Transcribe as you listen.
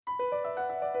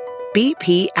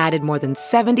BP added more than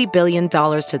 $70 billion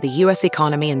to the U.S.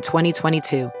 economy in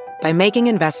 2022 by making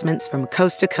investments from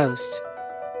coast to coast.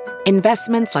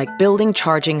 Investments like building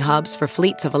charging hubs for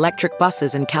fleets of electric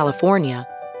buses in California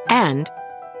and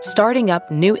starting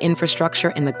up new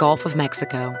infrastructure in the Gulf of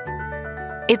Mexico.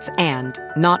 It's and,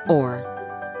 not or.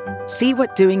 See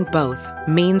what doing both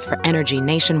means for energy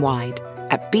nationwide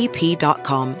at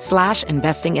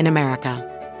bp.com/investing in America.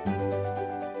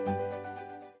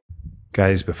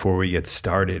 Guys, before we get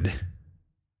started,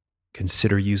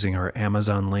 consider using our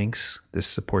Amazon links. This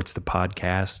supports the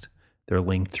podcast. They're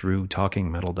linked through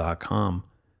talkingmetal.com.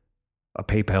 A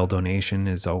PayPal donation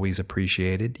is always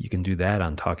appreciated. You can do that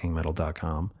on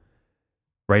talkingmetal.com.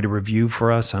 Write a review for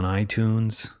us on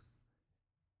iTunes,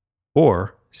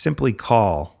 or simply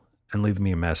call and leave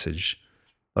me a message.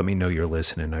 Let me know you're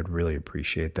listening. I'd really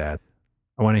appreciate that.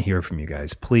 I want to hear from you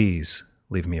guys. Please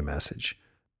leave me a message.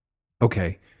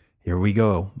 Okay, here we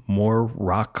go. More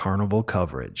Rock Carnival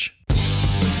coverage.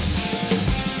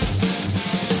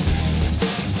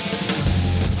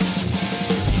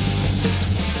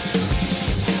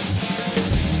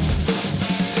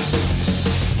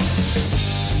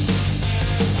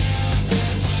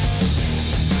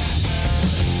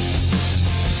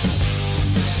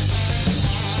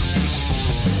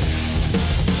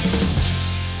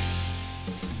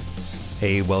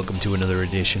 Hey, welcome to another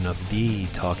edition of the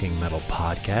Talking Metal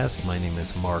Podcast. My name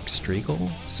is Mark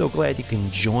Striegel. So glad you can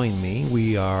join me.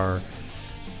 We are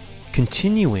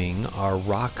continuing our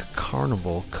Rock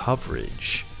Carnival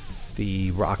coverage.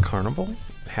 The Rock Carnival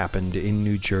happened in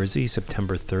New Jersey,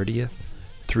 September 30th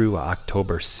through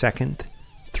October 2nd.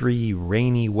 3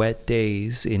 rainy, wet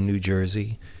days in New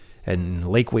Jersey and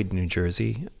Lakewood, New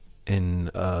Jersey,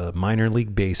 in a minor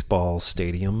league baseball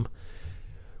stadium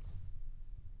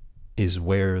is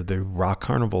where the Rock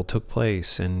Carnival took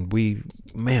place. And we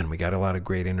got a lot of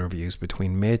great interviews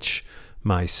between Mitch,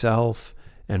 myself,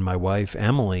 and my wife,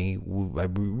 Emily. I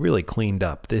really cleaned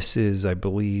up. This is, I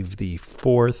believe, the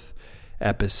 4th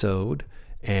episode.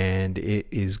 And it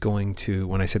is going to,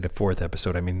 when I say the 4th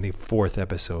episode, I mean the 4th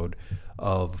episode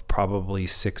of probably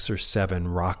 6 or 7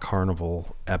 Rock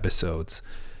Carnival episodes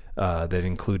that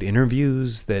include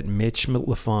interviews that Mitch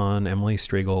LaFon, Emily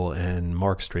Striegel, and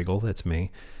Mark Striegel, that's me,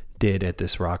 did at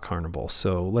this Rock Carnival.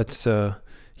 So let's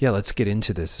get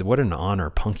into this. What an honor.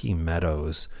 Punky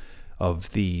Meadows of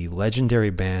the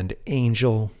legendary band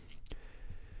Angel,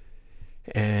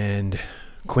 and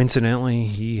coincidentally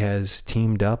he has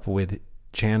teamed up with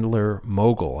Chandler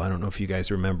Mogul. I don't know if you guys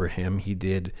remember him. He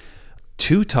did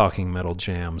 2 Talking Metal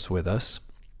jams with us.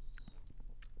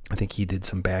 I think he did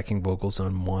some backing vocals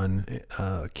on one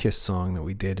Kiss song that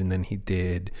we did, and then he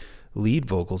did lead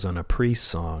vocals on a Priest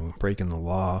song, Breaking the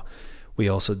Law. We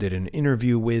also did an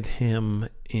interview with him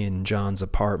in John's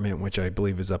apartment, which I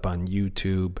believe is up on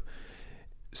YouTube.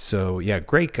 So yeah,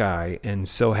 great guy, and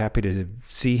so happy to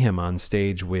see him on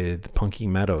stage with Punky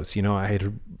Meadows. You know, I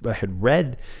had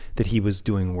read that he was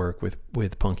doing work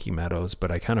with Punky Meadows, but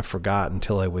I kind of forgot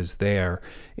until I was there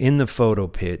in the photo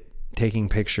pit taking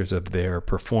pictures of their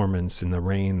performance in the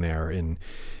rain there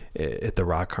at the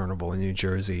Rock Carnival in New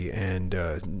Jersey. And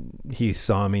he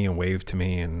saw me and waved to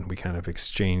me, and we kind of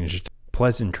exchanged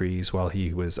pleasantries while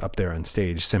he was up there on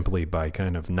stage simply by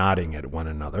kind of nodding at one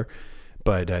another.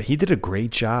 But he did a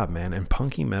great job, man. And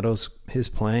Punky Meadows, his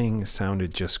playing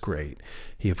sounded just great.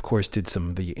 He, of course, did some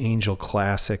of the Angel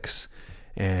classics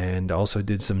and also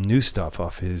did some new stuff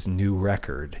off his new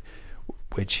record,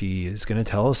 which he is going to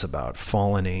tell us about.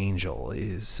 Fallen Angel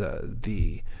is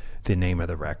the name of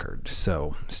the record.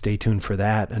 So stay tuned for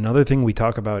that. Another thing we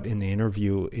talk about in the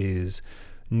interview is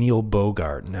Neil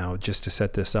Bogart. Now, just to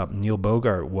set this up, Neil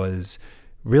Bogart was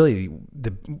really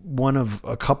one of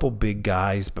a couple big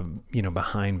guys,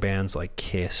 behind bands like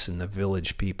Kiss and the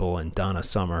Village People and Donna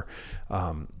Summer.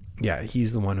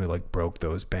 He's the one who broke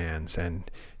those bands. And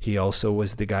he also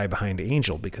was the guy behind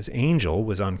Angel, because Angel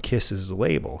was on Kiss's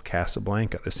label,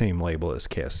 Casablanca, the same label as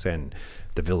Kiss and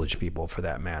the Village People for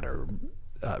that matter.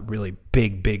 Really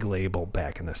big label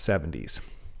back in the 70s.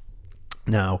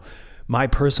 Now, my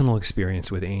personal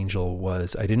experience with Angel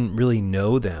was I didn't really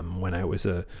know them when I was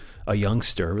a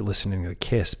youngster listening to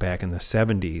Kiss back in the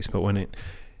 70s. But when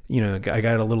I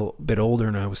got a little bit older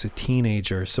and I was a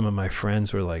teenager, some of my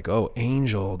friends were like, oh,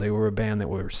 Angel, they were a band that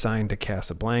were signed to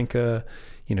Casablanca.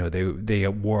 They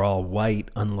wore all white,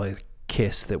 unlike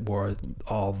Kiss that wore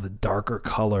all the darker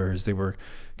colors. They were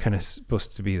kind of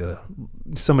supposed to be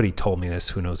somebody told me this,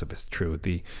 who knows if it's true,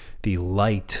 the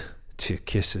light to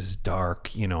Kiss's dark,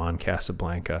 on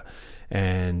Casablanca.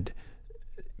 And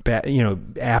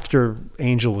after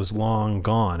Angel was long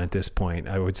gone at this point,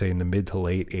 I would say in the mid to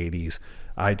late 80s,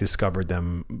 I discovered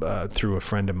them through a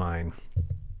friend of mine.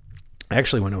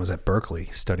 Actually, when I was at Berkeley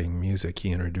studying music,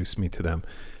 he introduced me to them,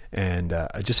 and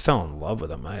I just fell in love with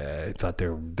them. I thought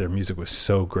their music was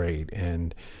so great.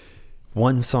 And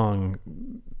one song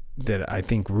that I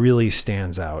think really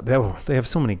stands out, they have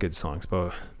so many good songs,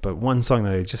 but one song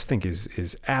that I just think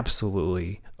is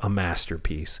absolutely a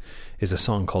masterpiece is a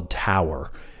song called Tower.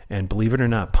 And believe it or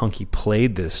not, Punky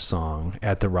played this song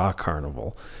at the Rock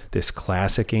Carnival, this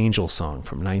classic Angel song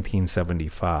from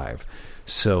 1975.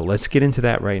 So let's get into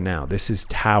that right now. This is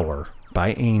Tower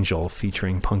by Angel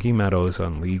featuring Punky Meadows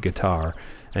on lead guitar,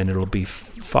 and it'll be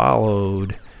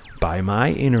followed by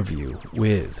my interview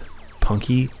with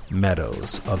Punky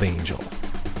Meadows of Angel.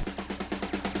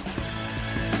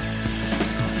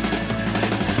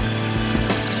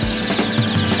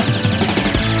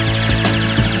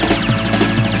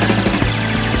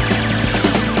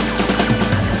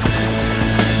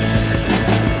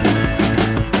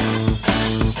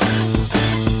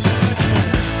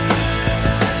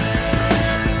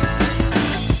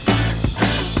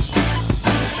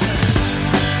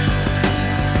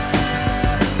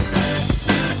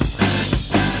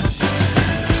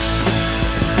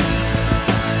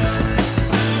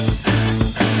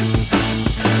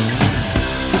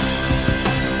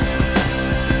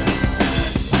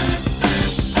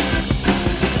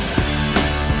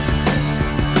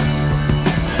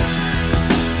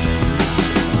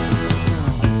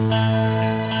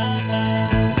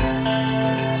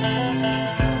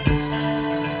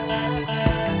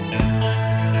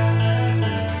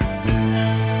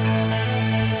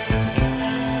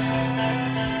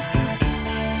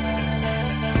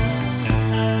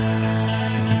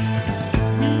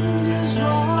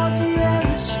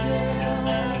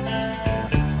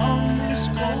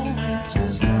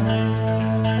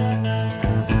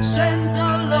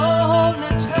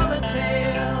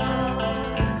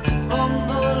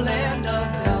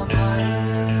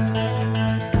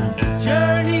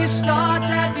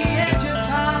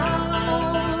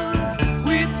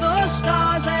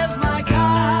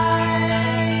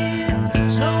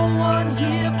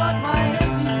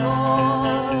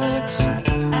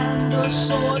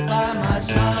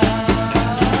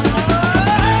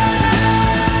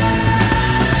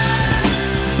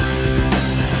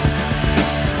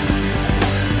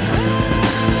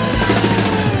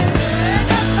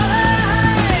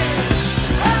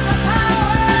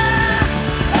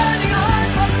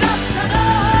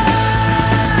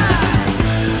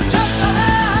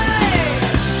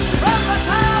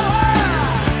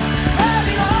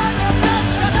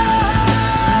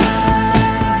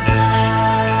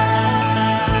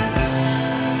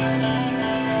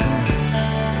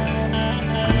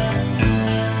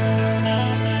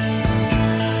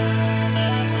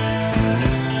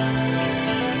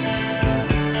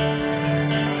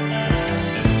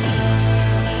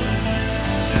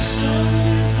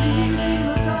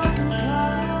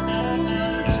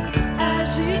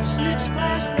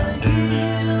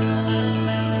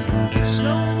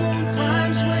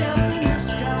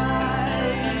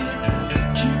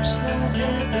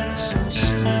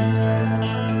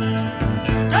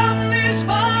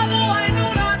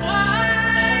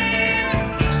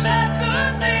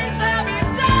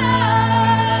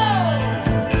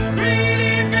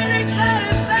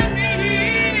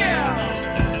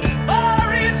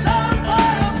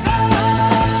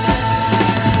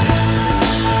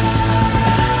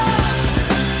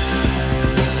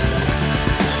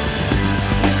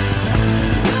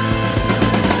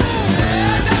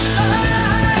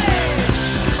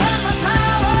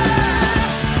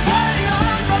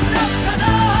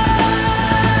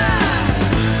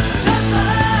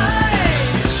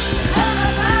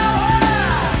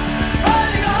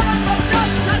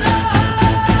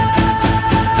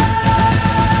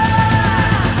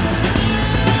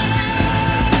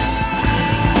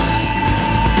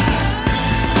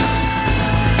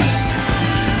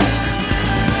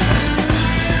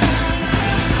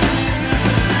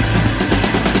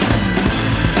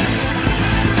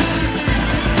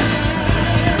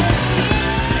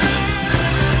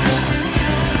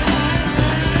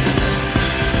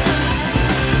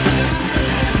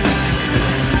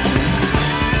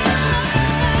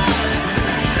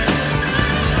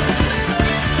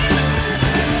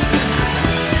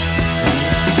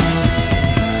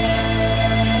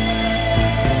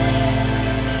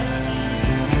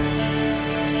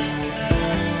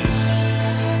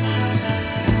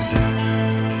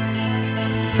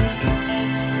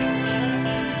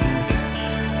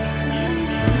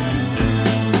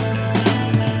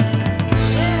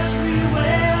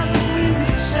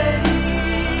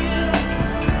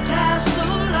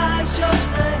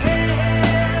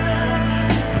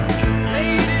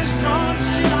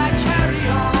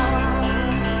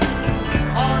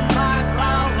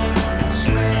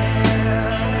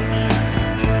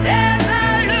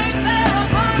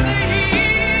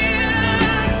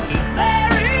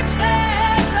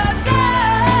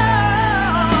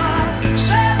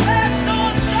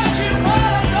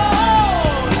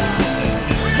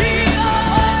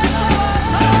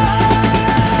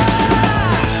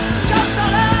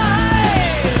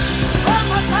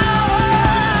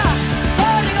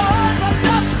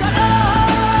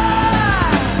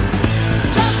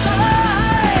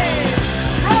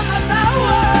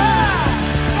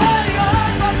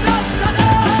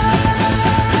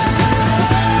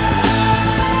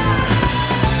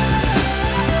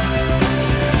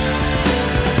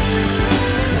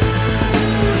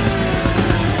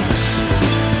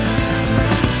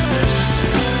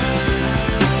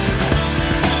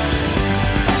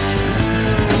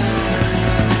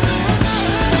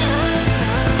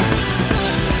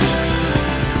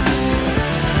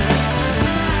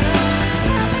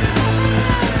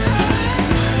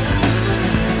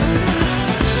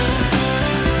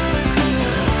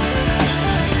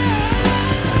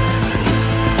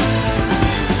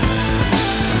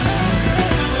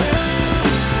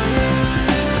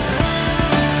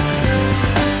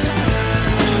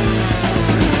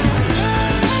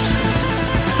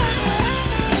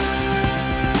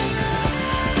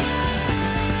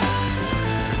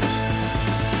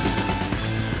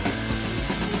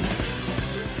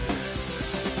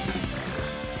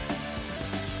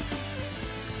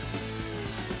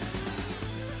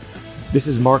 This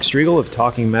is Mark Striegel of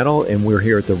Talking Metal, and we're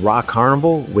here at the Rock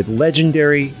Carnival with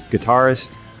legendary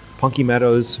guitarist Punky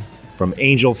Meadows from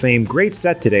Angel fame. Great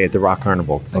set today at the Rock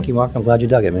Carnival. Thank you, Mark. I'm glad you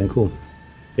dug it, man. Cool.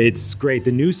 It's great.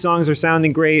 The new songs are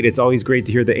sounding great. It's always great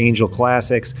to hear the Angel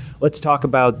classics. Let's talk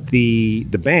about the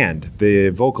band,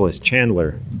 the vocalist,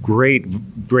 Chandler. Great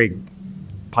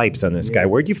pipes on this guy.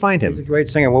 Where'd you find him? He's a great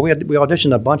singer. Well, we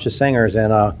auditioned a bunch of singers,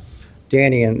 and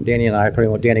Danny and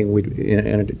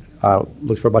I,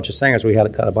 looked for a bunch of singers. We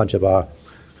had got a bunch of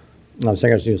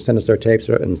singers who send us their tapes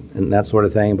and that sort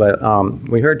of thing. But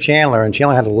we heard Chandler, and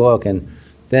Chandler had a look, and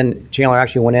then Chandler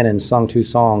actually went in and sung 2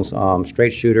 songs,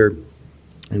 Straight Shooter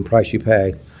and Price You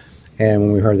Pay. And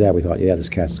when we heard that, we thought, yeah, he's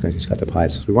got the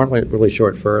pipes. We weren't really sure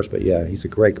at first, but yeah, he's a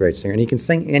great singer. And he can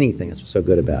sing anything. That's what's so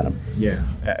good about him. Yeah,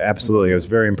 absolutely. I was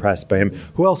very impressed by him.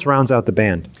 Who else rounds out the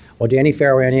band? Well, Danny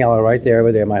Farrow and Yellow right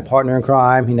there. They're my partner in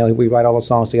crime. You know, we write all the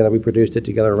songs together. We produced it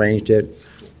together, arranged it,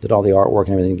 did all the artwork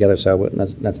and everything together. So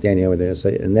that's Danny over there. So,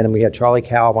 and then we had Charlie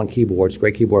Calv on keyboards,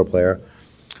 great keyboard player.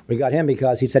 We got him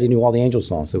because he said he knew all the Angel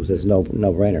songs. So it was just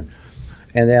no-brainer.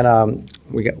 And then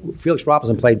we got Felix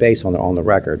Robinson played bass on the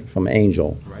record from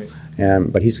Angel. Right.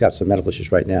 But he's got some medical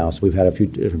issues right now, so we've had a few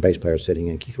different bass players sitting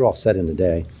in. Keith Roth set in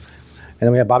today. And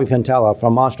then we have Bobby Pantella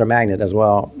from Monster Magnet as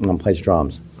well, plays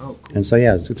drums. Oh, cool. And so,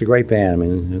 yeah, it's a great band. I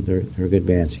mean, they're a good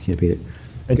band, so you can't beat it.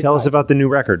 And tell us about the new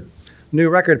record. New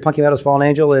record, Punky Meadows Fallen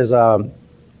Angel, is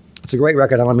it's a great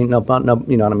record. I don't mean I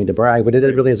don't mean to brag, but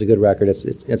it really is a good record.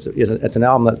 It's an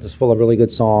album that's full of really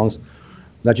good songs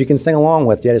that you can sing along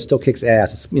with, yet it still kicks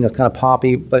ass. It's, kind of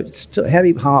poppy, but it's still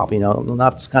heavy pop,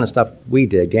 not the kind of stuff we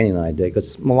dig, Danny and I dig,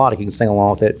 because it's melodic, you can sing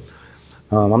along with it.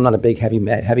 I'm not a big heavy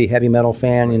metal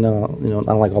fan, I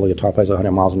don't like all the guitar players at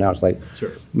 100 miles an hour. It's like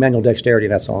manual dexterity,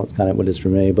 that's all kind of what it is for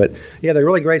me. But yeah, they're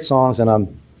really great songs,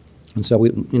 and so we,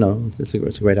 it's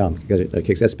a great album.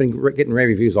 It's been getting rave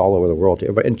reviews all over the world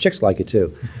too, and chicks like it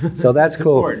too. So that's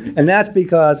cool, important. And that's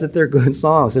because they're good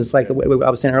songs. It's like I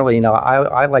was saying earlier,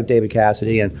 I like David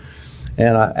Cassidy and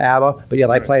ABBA, but yet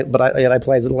I play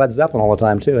Led Zeppelin all the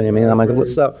time too. And I mean, I'm like,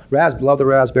 love the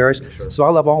Raspberries. Sure. So I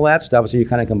love all that stuff. So you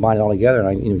kind of combine it all together, and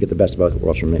I get the best of both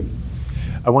worlds from me.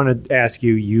 I want to ask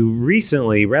you. You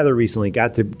rather recently,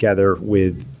 got together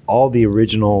with all the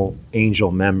original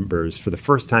Angel members for the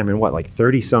first time in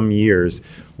 30-some years.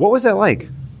 What was that like?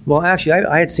 Well, actually,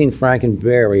 I had seen Frank and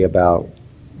Barry about,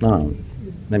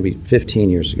 maybe 15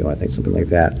 years ago, I think, something like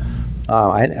that.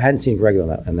 I hadn't seen Greg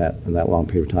in that long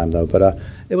period of time, though. But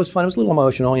it was fun. It was a little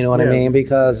emotional, you know what I mean?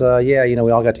 Because,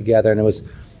 we all got together, and it was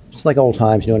just like old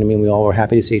times, you know what I mean? We all were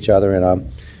happy to see each other, and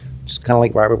just kind of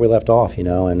like right where we left off,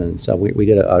 And so we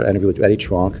did an interview with Eddie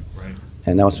Trunk, right.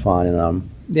 And that was fun. And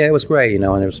it was great, and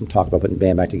there was some talk about putting the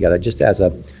band back together, just as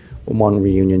one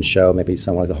reunion show, maybe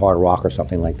somewhere like the Hard Rock or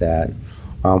something like that.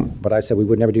 But I said we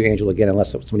would never do Angel again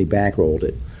unless somebody bankrolled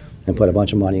it and put a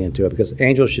bunch of money into it, because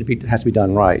Angel has to be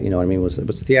done right. You know what I mean? It was a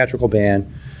theatrical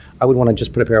band. I wouldn't want to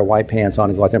just put a pair of white pants on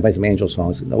and go out there and play some Angel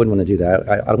songs. I wouldn't want to do that.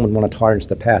 I wouldn't want to tarnish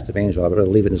the past of Angel. I would rather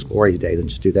leave it in its glory days than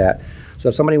just do that. So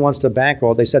if somebody wants to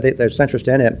bankroll, they said there's interest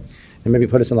in it, and maybe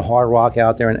put us in the Hard Rock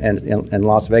out there in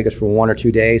Las Vegas for 1 or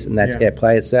 2 days, and that's it.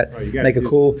 Play it set, make it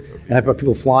cool, and have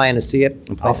people fly in to see it.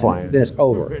 And I'll fly in. Then it's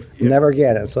over. You never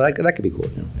again. And so that could be cool.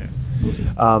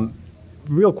 Yeah.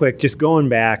 Real quick, just going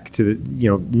back to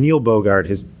Neil Bogart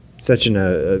has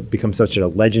become such a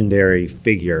legendary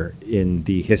figure in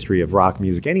the history of rock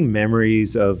music. Any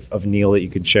memories of Neil that you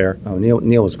could share? Oh,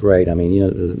 Neil was great. I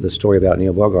mean, the story about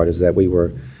Neil Bogart is that we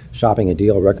were shopping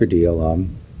a record deal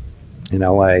in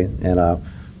L.A.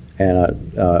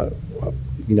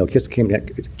 Kiss came down,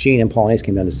 Gene and Paul Nace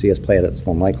came down to see us play at a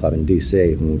small nightclub in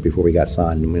D.C. before we got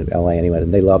signed. We went to L.A. anyway,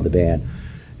 and they loved the band.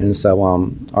 And so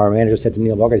our manager said to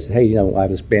Neil Bogart, he said, "Hey, I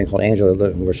have this band called Angel.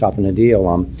 We're shopping a deal.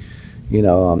 You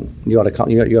ought to come.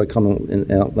 You ought to come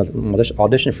and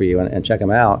audition for you and check them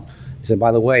out." He said,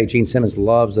 "By the way, Gene Simmons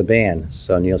loves the band."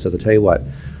 So Neil says, "I'll tell you what.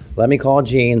 Let me call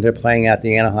Gene. They're playing at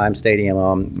the Anaheim Stadium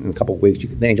in a couple of weeks.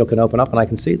 The Angel can open up, and I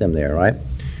can see them there, right?"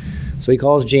 So he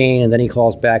calls Gene, and then he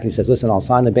calls back, and he says, "Listen, I'll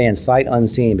sign the band sight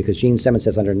unseen, because Gene Simmons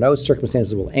says under no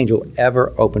circumstances will Angel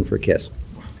ever open for Kiss."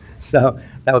 So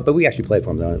but we actually played for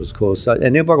him, though, and it was cool. So,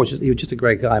 and Neil Bogart was just a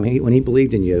great guy. I mean, when he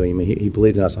believed in you, he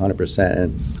believed in us 100%.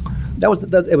 And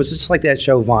it was just like that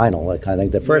show Vinyl, that kind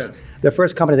of thing. The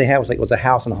first company they had was a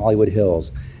house in Hollywood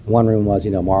Hills. And one room was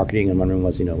marketing, and one room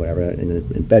was whatever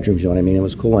in bedrooms. You know what I mean? It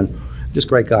was cool, and just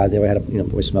great guys. They had we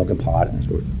were smoking pot and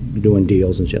we were doing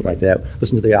deals and shit like that.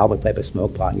 Listen to the album, play by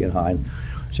smoke pot and get high.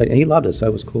 And he loved us, so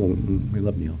it was cool. We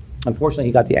loved Neil. Unfortunately,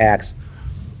 he got the axe,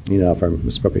 for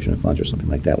misappropriation of funds or something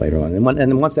like that later on. And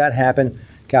then once that happened,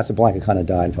 Casablanca kind of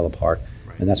died and fell apart.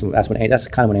 Right. And that's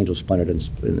kind of when Angel splintered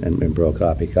and broke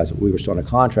up, because we were still on a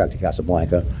contract to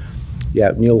Casablanca.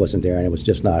 Yeah, Neil wasn't there, and it was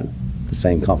just not the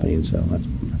same company, and so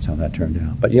that's how that turned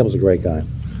out. But Neil was a great guy.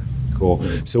 Cool.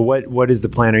 So what is the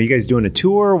plan? Are you guys doing a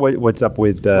tour? What's up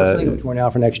with? We're setting up a tour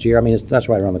now for next year. I mean, that's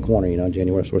right around the corner,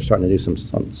 January. So we're starting to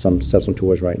do some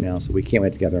tours right now. So we can't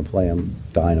wait together and play. I'm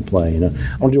dying to play. I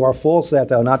want to do our full set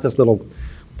though, not this little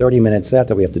 30-minute set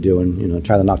that we have to do and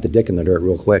try to knock the dick in the dirt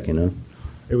real quick.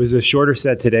 It was a shorter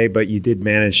set today, but you did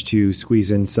manage to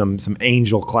squeeze in some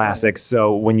Angel classics.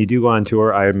 So when you do go on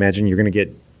tour, I imagine you're going to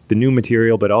get the new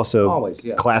material, but also always,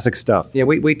 yeah, classic stuff. Yeah,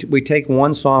 we take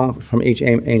one song from each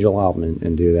Angel album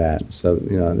and do that. So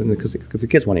because the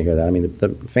kids want to hear that. I mean, the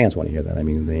fans want to hear that. I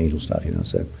mean, the Angel stuff.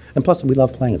 So, and plus we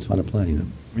love playing. It's fun to play.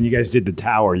 When you guys did the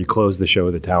Tower, you closed the show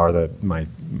with the Tower. My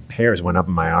hairs went up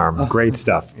in my arm. Great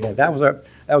stuff. Yeah, that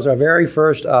was our very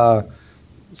first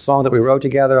song that we wrote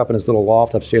together up in this little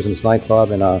loft upstairs in this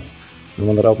nightclub, and the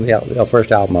one that opened the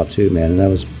first album up too, man. And it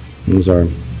was our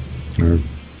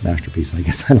masterpiece, I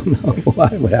guess. I don't know.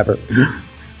 Whatever.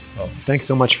 Well, thanks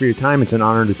so much for your time. It's an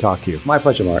honor to talk to you. My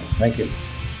pleasure, Mark. Thank you.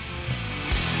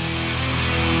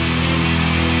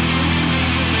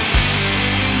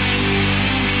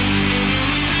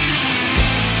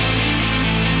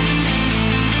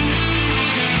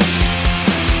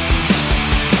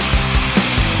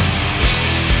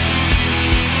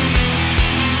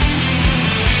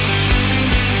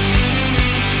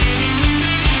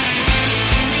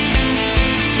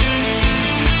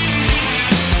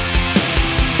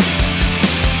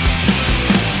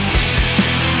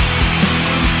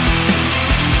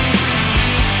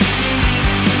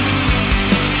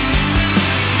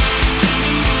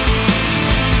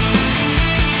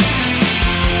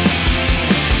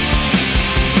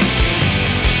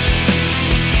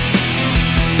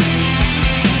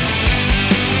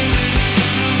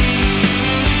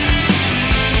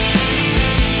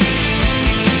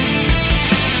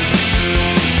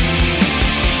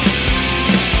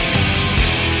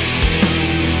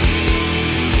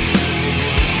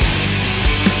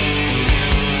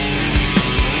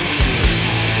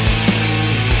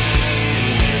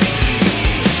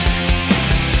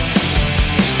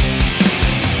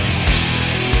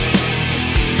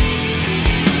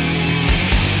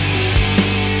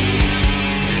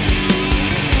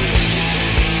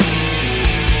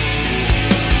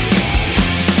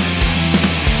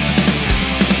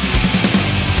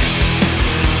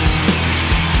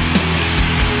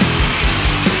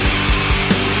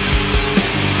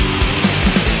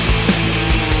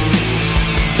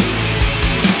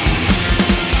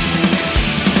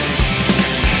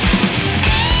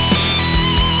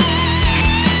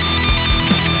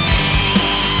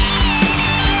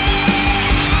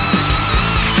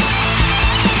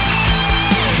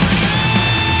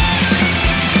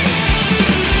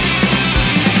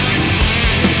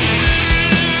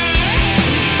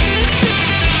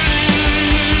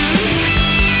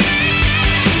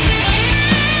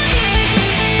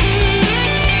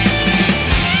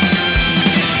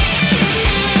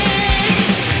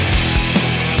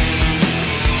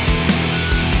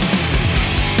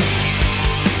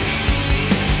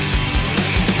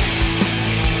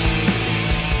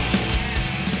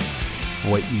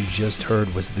 What you just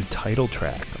heard was the title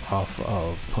track off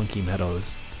of Punky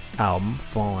Meadows' album,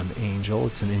 Fallen Angel.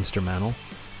 It's an instrumental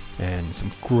and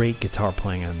some great guitar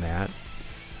playing on that.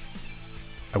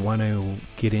 I want to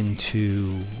get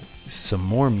into some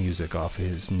more music off of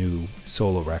his new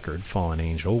solo record, Fallen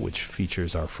Angel, which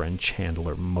features our friend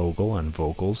Chandler Mogul on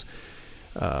vocals,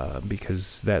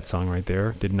 because that song right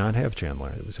there did not have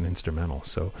Chandler. It was an instrumental,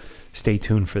 so stay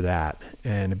tuned for that.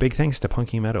 And a big thanks to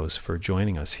Punky Meadows for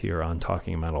joining us here on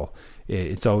Talking Metal.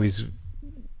 It's always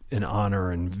an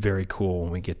honor and very cool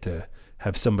when we get to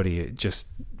have somebody just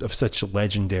of such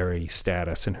legendary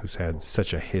status and who's had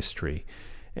such a history.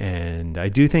 And I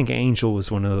do think Angel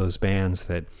was one of those bands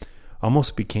that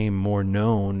almost became more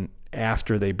known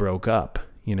after they broke up,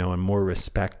 and more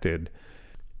respected.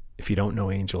 If you don't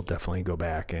know Angel, definitely go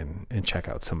back and check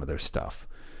out some of their stuff.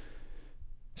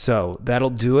 So that'll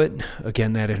do it.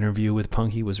 Again, that interview with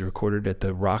Punky was recorded at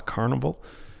the Rock Carnival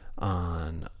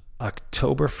on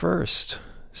October 1st.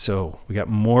 So we got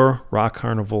more Rock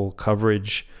Carnival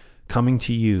coverage coming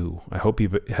to you. I hope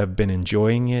you have been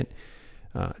enjoying it.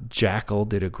 Jackal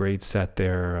did a great set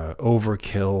there.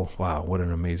 Overkill, wow, what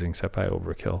an amazing set by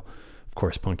Overkill. Of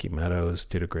course, Punky Meadows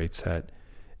did a great set.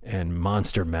 And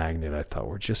Monster Magnet, I thought,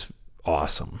 were just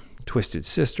awesome. Twisted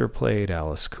Sister played,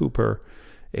 Alice Cooper,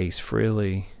 Ace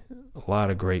Frehley, a lot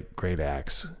of great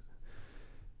acts.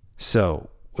 So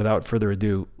without further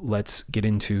ado, let's get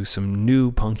into some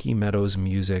new Punky Meadows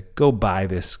music. Go buy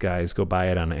this, guys. Go buy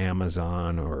it on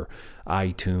Amazon or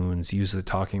iTunes. Use the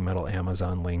Talking Metal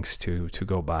Amazon links to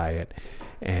go buy it.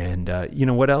 And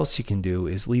what else you can do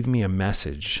is leave me a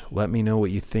message. Let me know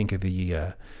what you think of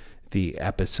the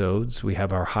episodes. We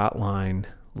have our hotline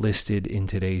listed in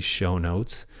today's show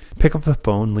notes. Pick up the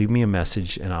phone, leave me a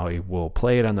message, and I will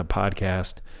play it on the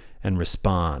podcast and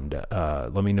respond.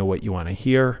 Let me know what you want to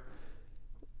hear.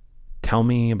 Tell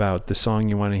me about the song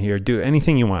you want to hear. Do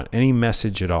anything you want, any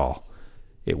message at all.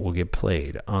 It will get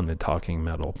played on the Talking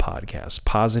Metal podcast,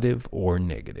 positive or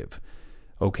negative.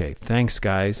 Okay, thanks,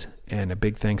 guys, and a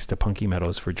big thanks to Punky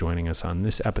Meadows for joining us on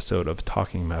this episode of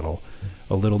Talking Metal,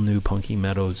 a little new Punky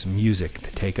Meadows music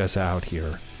to take us out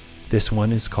here. This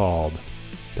one is called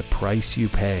The Price You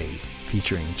Pay,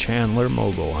 featuring Chandler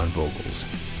Mogul on vocals.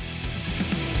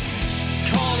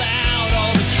 Call out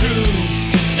all the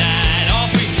troops tonight, all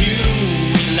for you,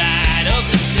 we light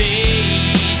up the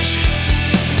stage.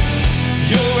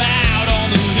 You're out on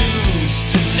the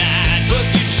loose tonight, but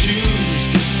you choose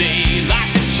to stay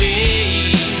locked in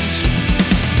chains.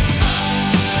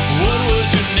 What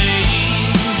was your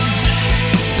name?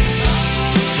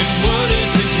 And what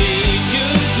is the game you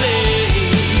play?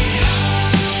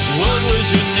 What was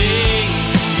your name,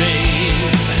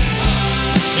 babe?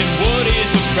 And what is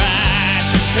the price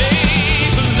you pay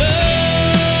for love?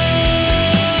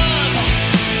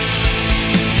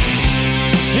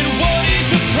 And what is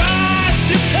the price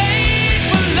you pay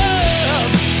for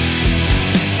love?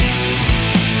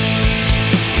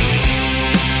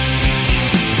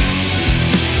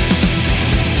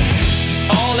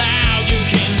 All out, you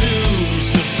can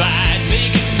lose the fight,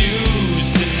 making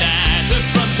news tonight, the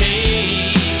front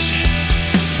page.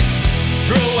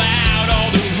 Throw out all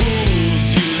the rules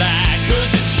you like,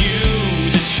 'cause it's you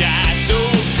that shy so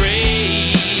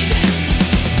afraid.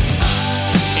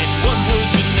 And what was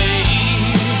your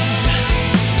name?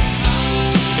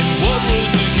 And what was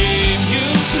the game you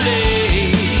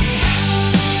played?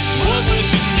 What was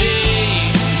your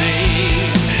name,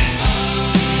 babe?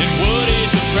 And what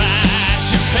is the price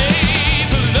you pay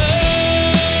for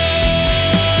love?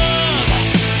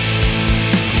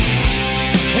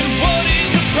 And what is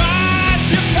the price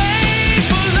you pay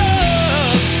for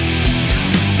love?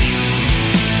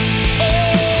 Oh,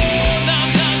 no,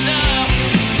 no, no.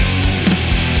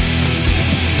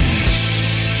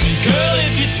 Girl,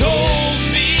 if you told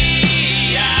me,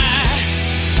 I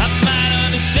might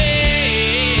understand.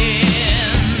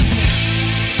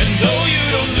 And though you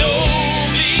don't know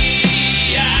me,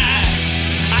 I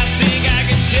think I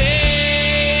can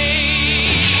change.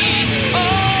 Oh,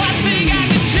 I think I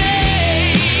can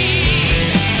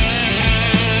change.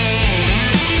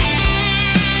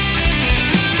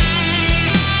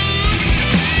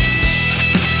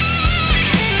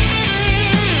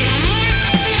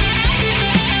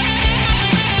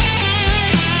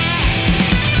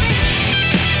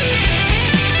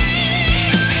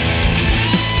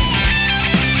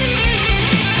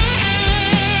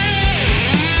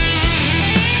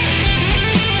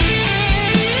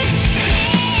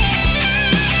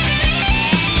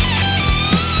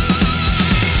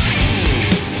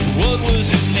 What was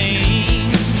your name?